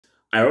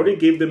I already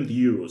gave them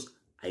the Euros.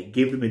 I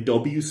gave them a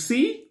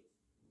WC.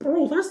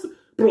 Bro, that's the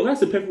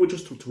perfect way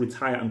just to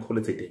retire and call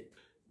it a day.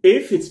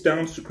 If it's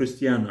down to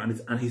Cristiano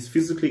and he's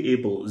physically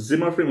able,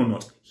 Zimmer frame or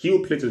not,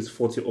 he'll play till he's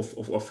 40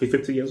 or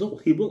 50 years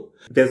old. He will.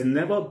 There's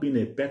never been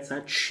a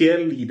better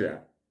cheerleader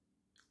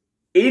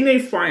in a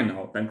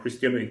final than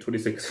Cristiano in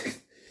 2016.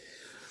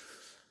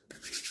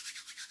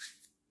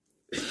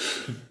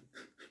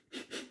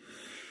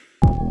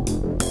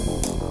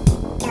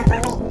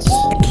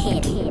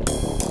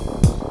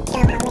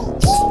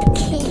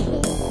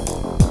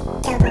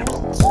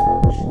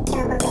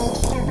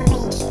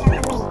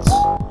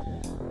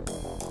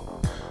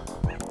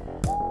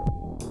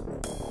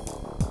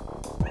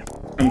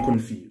 I'm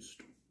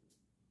confused.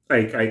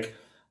 I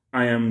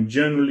am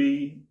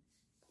generally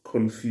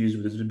confused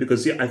with this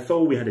because see, I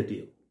thought we had a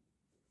deal.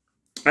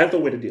 I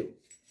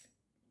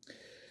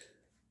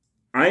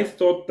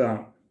thought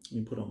that, let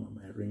me put on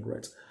my ring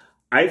right.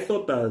 I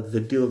thought that the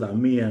deal that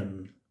me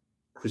and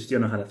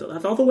Cristiano had, I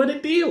thought we had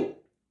a deal.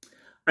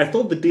 I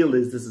thought the deal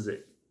is, this is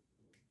it.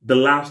 The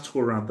last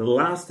tour round, the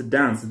last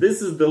dance.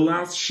 This is the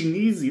last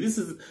shinizi. This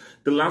is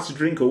the last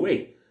drink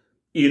away.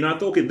 You know, I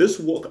thought, okay, this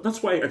World Cup,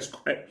 that's why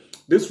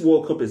this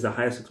World Cup is the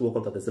highest World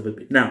Cup that there's ever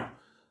been. Now,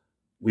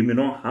 we may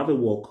not have a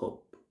World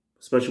Cup,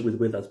 especially with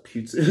the way that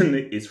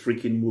Putin is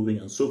freaking moving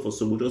and so forth.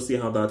 So we'll just see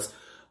how that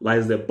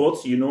lies there.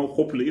 But, you know,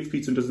 hopefully if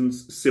Putin doesn't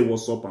say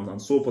what's up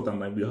and so forth, and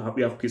like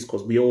we have peace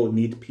because we all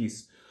need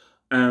peace.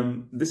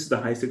 This is the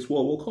high stakes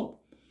World Cup.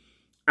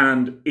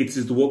 And it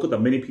is the World Cup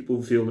that many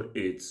people feel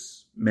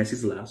it's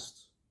Messi's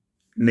last,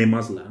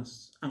 Neymar's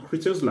last, and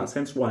Cristiano's last.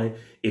 Hence why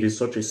it is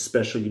such a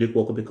special, unique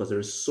World Cup, because there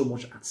is so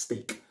much at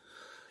stake.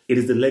 It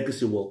is the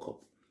legacy World Cup.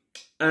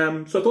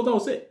 So I thought that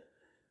was it.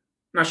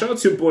 Now, shout out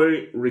to your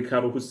boy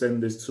Ricardo who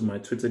sent this to my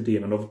Twitter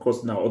DM, and of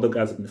course now other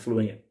guys have been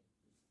following it.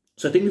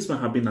 So I think this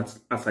might have been at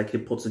like a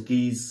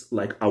Portuguese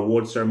like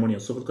award ceremony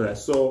and so forth, because I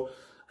saw,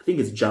 I think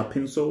it's Ja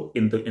Pinto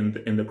in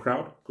the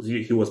crowd, because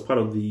he was part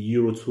of the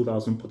Euro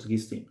 2000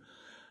 Portuguese team.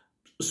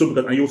 So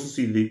because and you also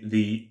see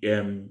the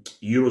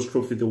Euros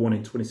trophy they won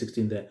in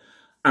 2016 there.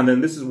 And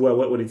then this is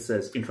what it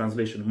says in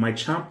translation. My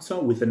chapter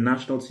with the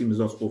national team is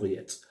not over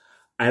yet.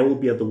 I will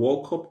be at the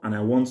World Cup and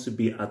I want to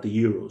be at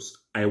the Euros.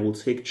 I will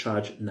take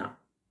charge now.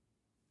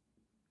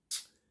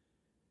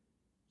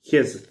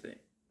 Here's the thing.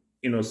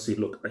 You know, see,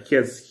 look, like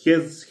here's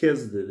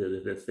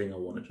the thing I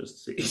want to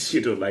just say.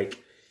 You know,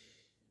 like,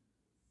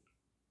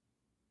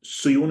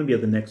 so you want to be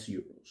at the next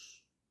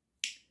Euros.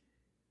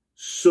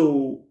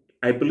 So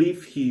I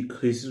believe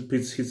his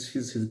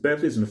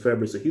birthday is in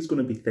February, so he's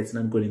going to be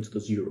 39 going into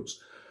those Euros.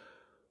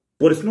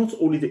 But it's not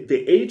only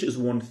the age is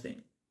one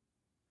thing.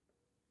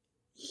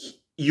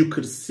 You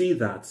could see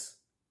that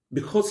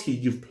because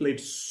you've played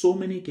so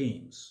many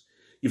games,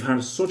 you've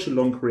had such a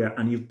long career,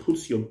 and you've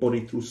put your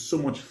body through so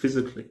much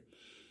physically.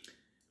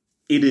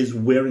 It is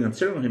wearing and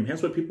tearing on him.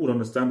 Hence why people would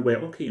understand where,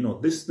 okay, you know,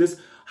 this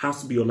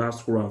has to be your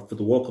last round for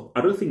the World Cup.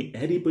 I don't think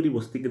anybody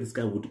was thinking this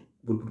guy would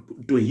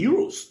do a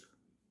Euros.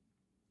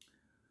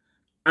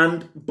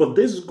 But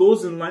this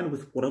goes in line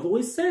with what I've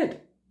always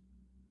said.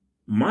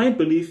 My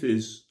belief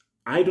is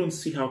I don't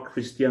see how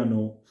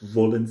Cristiano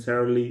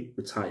voluntarily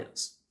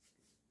retires.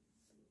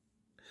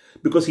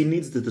 Because he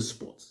needs the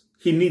sport.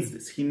 He needs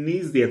this. He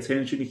needs the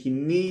attention. He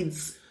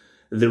needs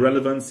the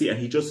relevancy, and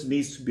he just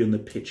needs to be on the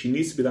pitch. He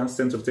needs to be that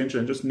sense of tension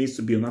and just needs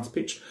to be on that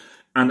pitch.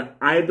 And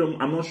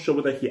I'm not sure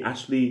whether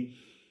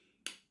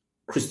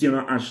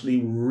Cristiano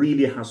actually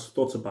really has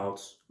thought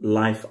about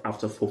life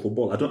after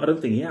football. I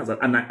don't think he has.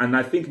 And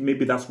I think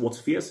maybe that's what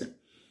fears him.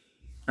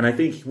 And I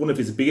think one of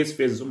his biggest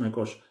fears is, oh my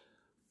gosh,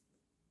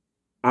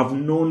 I've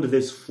known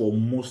this for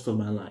most of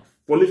my life.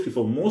 For literally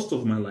for most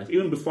of my life.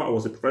 Even before I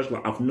was a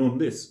professional, I've known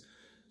this.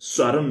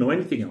 So I don't know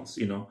anything else,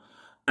 you know.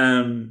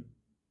 And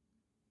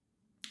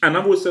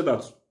I've always said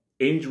that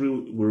injury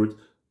will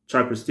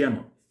try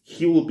Cristiano.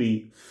 He will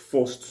be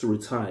forced to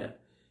retire.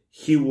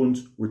 He won't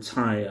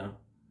retire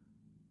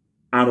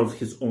out of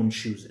his own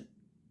choosing.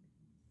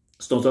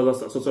 So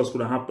that's what's going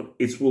to happen.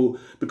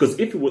 Because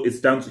if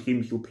it's down to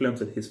him, he'll play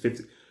until he's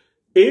 50.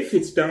 If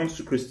it's down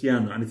to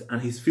Cristiano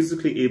and he's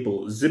physically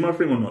able, Zimmer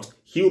frame or not,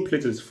 he'll play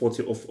till he's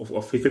 40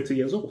 or 50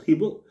 years old. He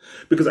will.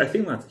 Because I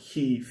think that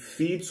he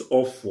feeds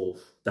off of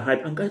the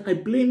hype. And guys, I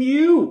blame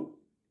you.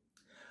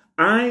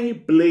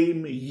 I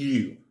blame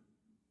you.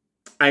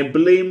 I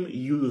blame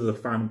you, the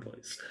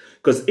fanboys.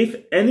 Because if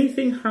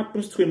anything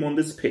happens to him on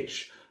this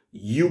pitch,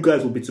 you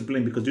guys will be to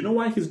blame. Because do you know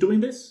why he's doing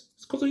this?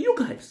 It's because of you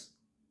guys.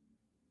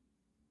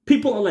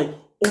 People are like,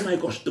 oh my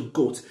gosh, the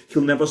GOAT.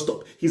 He'll never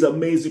stop. He's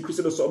amazing.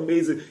 Cristiano's so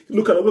amazing.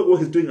 Look at what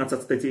he's doing at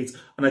 38.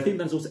 And I think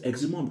that's also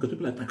eczema, because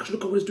people are like, my gosh,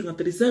 look at what he's doing at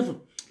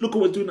 37. Look at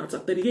what he's doing at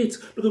 38.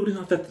 Look at what he's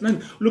doing at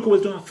 39. Look at what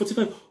he's doing at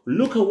 45.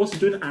 Look at what he's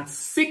doing at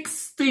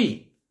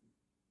 60.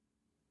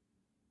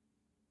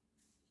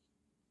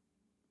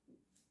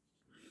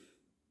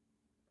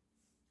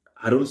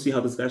 I don't see how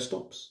this guy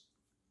stops.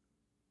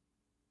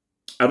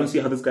 I don't see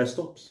how this guy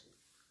stops.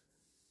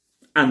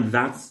 And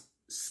that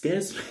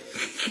scares me.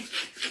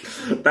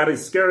 That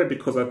is scary,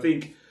 because I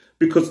think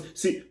Because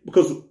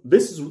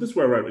this is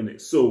where I'm in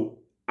it. So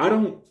I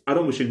don't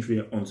wish injury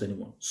onto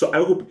anyone. So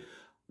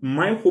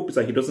my hope is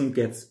that he doesn't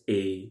get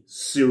a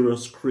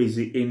serious,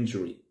 crazy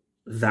injury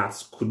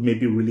that could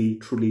maybe really,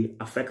 truly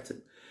affect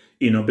him.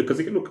 You know, because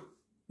if you look,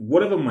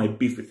 whatever my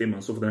beef with him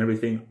and so forth and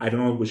everything, I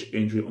don't wish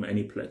injury on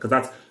any player. Because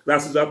that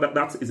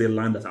is a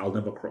line that I'll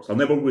never cross. I'll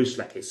never wish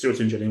like a serious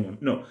injury on anyone.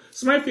 No.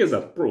 So my fear is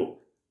that, bro,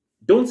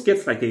 don't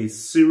get like a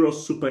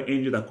serious super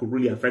injury that could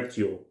really affect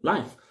your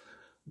life.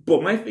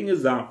 But my thing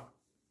is that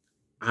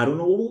I don't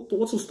know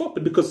what to stop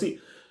it. Because see,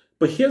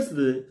 but here's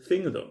the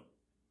thing though.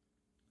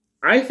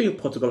 I think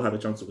Portugal have a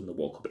chance to win the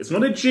World Cup. It's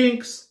not a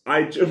jinx.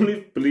 I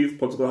generally believe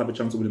Portugal have a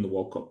chance to win the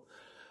World Cup.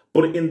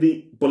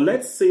 But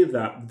let's say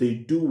that they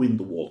do win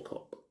the World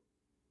Cup.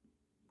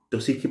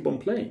 Does he keep on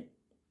playing?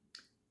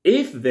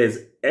 If there's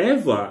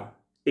ever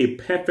a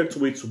perfect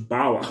way to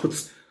bow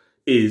out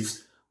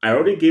is I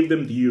already gave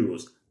them the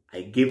Euros.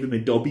 I gave them a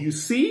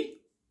WC.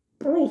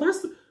 Bro,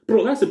 that's the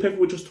perfect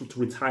way just to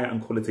retire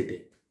and call it a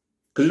day.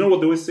 Because you know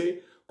what they always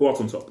say? Go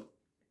out on top.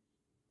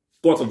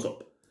 Go out on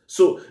top.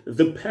 So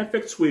the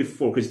perfect way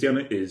for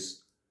Cristiano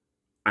is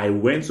I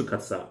went to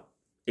Qatar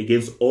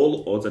against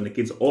all odds and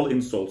against all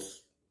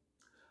insults.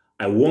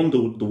 I won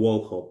the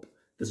World Cup.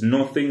 There's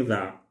nothing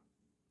that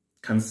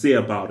can say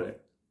about it.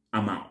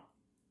 I'm out.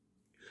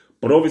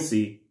 But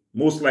obviously,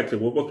 most likely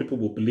what people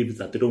will believe is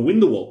that they don't win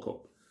the World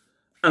Cup.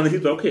 And they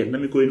think, okay,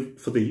 let me go in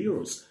for the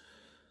Euros.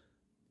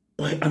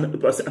 And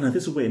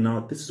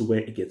this is where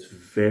it gets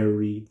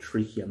very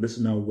tricky. And this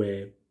is now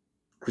where,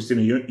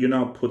 Cristiano, you're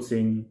now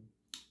putting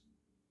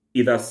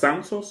either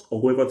Santos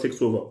or whoever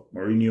takes over,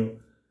 Mourinho,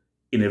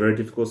 in a very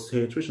difficult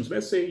situation. So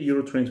let's say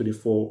Euro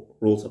 2024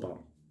 rolls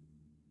about.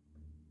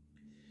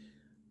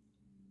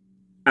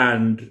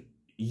 And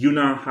you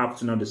now have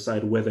to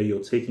decide whether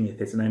you're taking a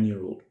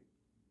 39-year-old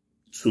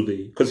to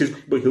the... Because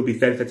he'll be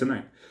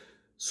 39.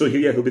 So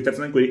he'll be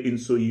 39 going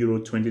into Euro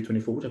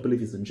 2024, which I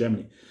believe is in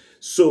Germany.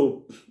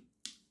 So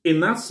in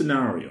that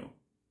scenario,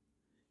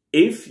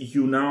 if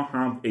you now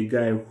have a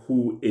guy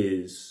who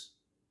is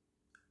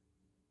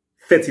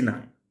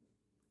 39,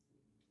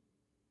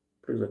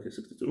 who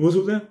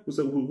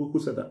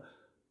said that?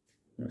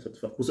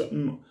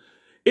 No.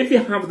 If you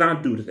have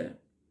that dude there,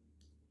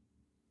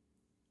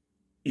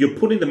 you're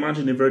putting the man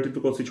in a very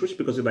difficult situation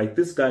because you're like,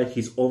 this guy,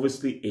 he's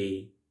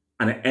obviously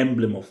an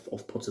emblem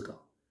of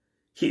Portugal.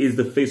 He is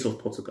the face of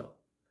Portugal.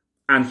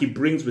 And he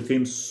brings with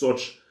him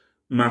such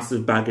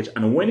massive baggage.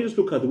 And when you just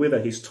look at the way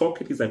that he's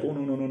talking, he's like, oh,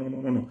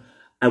 no.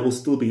 I will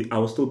still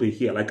be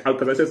here. Like,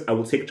 because I says, I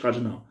will take charge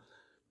now.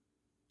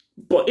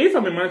 But if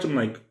I'm imagining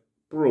like,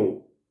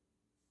 bro,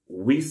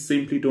 we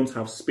simply don't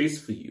have space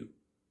for you.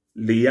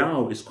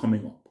 Leao is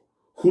coming up.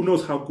 Who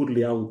knows how good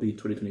Leao will be in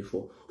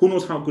 2024? Who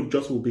knows how good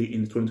Just will be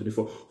in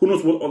 2024? Who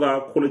knows what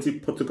other quality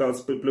Portugal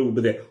player will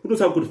be there? Who knows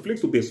how good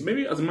Flicks will be? So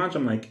maybe as a match,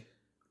 I'm like,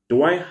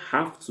 do I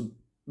have to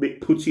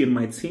put you in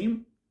my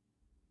team?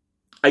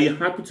 Are you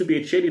happy to be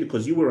a cheerleader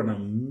because you were an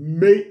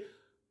amazing...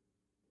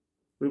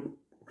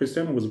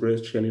 Cristiano was the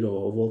greatest cheerleader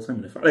of all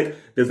time. Like,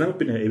 there's never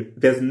been a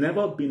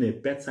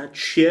better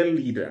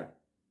cheerleader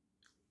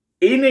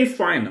in a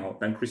final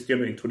than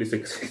Cristiano in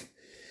 2016.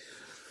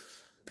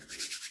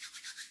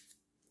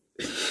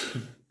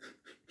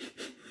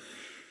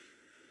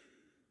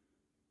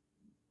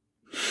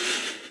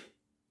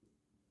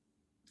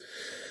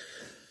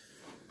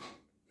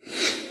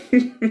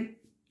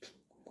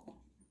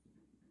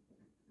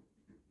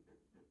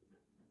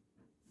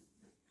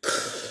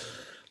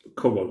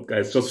 Come on,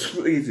 guys, just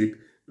easy.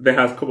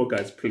 Come on,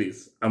 guys,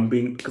 please.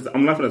 Because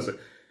I'm laughing at it.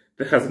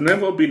 There has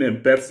never been a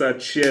better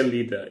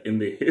cheerleader in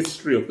the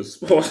history of the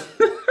sport.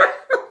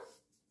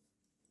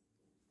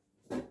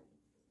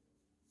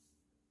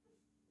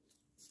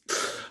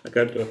 I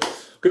can't do it.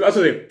 Because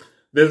actually,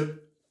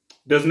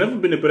 there's never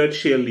been a better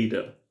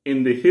cheerleader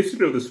in the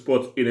history of the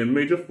sport in a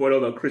major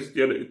final than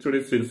Cristiano in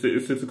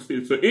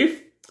 2016. So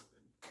if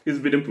he's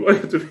been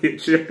employed to be a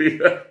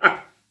cheerleader...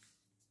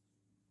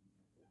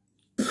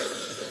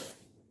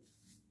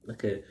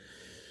 Okay.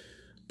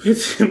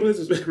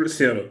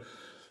 Cristiano,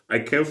 I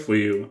care for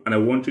you and I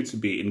want you to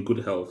be in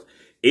good health.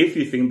 If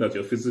you think that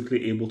you're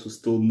physically able to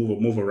still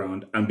move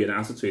around and be an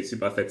asset to a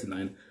team at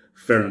 39,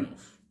 fair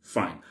enough.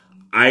 Fine.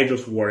 I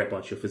just worry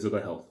about your physical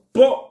health.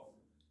 But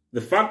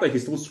the fact that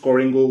he's still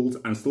scoring goals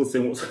and still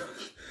saying what's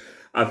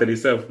at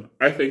 37,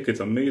 I think it's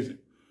amazing.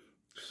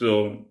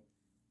 So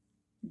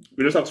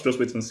we just have to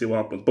wait and see what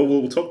happens. But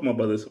we'll talk more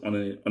about this on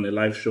a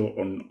live show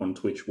on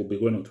Twitch. We'll be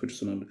going on Twitch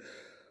soon.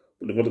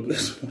 But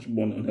the much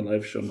more on a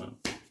live show, man.